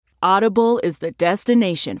Audible is the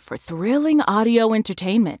destination for thrilling audio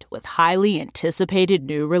entertainment with highly anticipated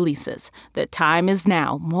new releases. The time is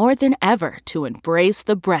now more than ever to embrace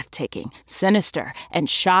the breathtaking, sinister, and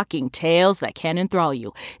shocking tales that can enthrall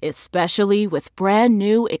you, especially with brand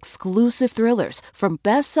new exclusive thrillers from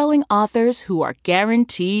best-selling authors who are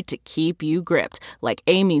guaranteed to keep you gripped, like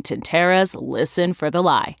Amy Tintera's Listen for the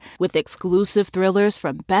Lie. With exclusive thrillers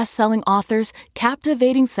from best-selling authors,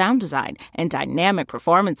 captivating sound design, and dynamic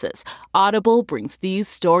performances, Audible brings these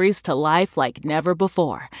stories to life like never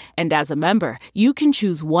before. And as a member, you can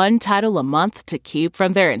choose one title a month to keep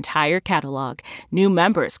from their entire catalog. New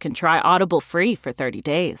members can try Audible free for 30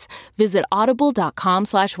 days. Visit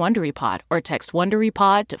audible.com/WonderyPod or text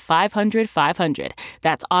WonderyPod to 500-500.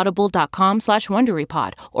 That's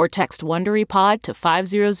audible.com/WonderyPod or text WonderyPod to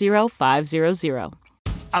 500-500.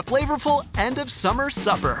 A flavorful end of summer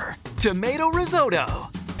supper. Tomato risotto.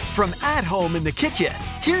 From at home in the kitchen,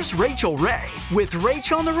 here's Rachel Ray with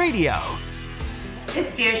Rach on the Radio.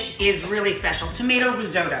 This dish is really special, tomato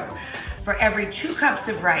risotto. For every 2 cups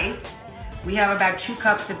of rice, we have about 2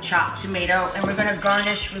 cups of chopped tomato, and we're gonna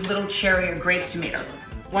garnish with little cherry or grape tomatoes.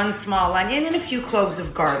 1 small onion and a few cloves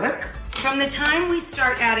of garlic. From the time we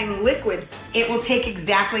start adding liquids, it will take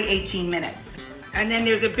exactly 18 minutes. And then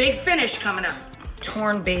there's a big finish coming up.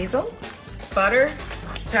 Torn basil, butter,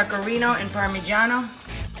 pecorino, and parmigiano.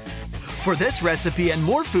 For this recipe and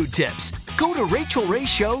more food tips, go to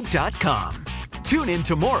RachelRayShow.com. Tune in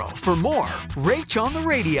tomorrow for more Rach on the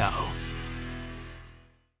Radio.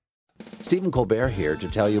 Stephen Colbert here to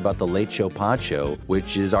tell you about the Late Show Pod Show,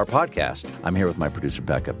 which is our podcast. I'm here with my producer,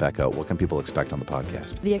 Becca. Becca, what can people expect on the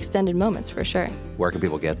podcast? The extended moments, for sure. Where can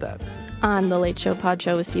people get that? On the Late Show Pod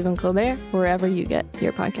Show with Stephen Colbert, wherever you get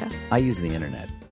your podcasts. I use the internet.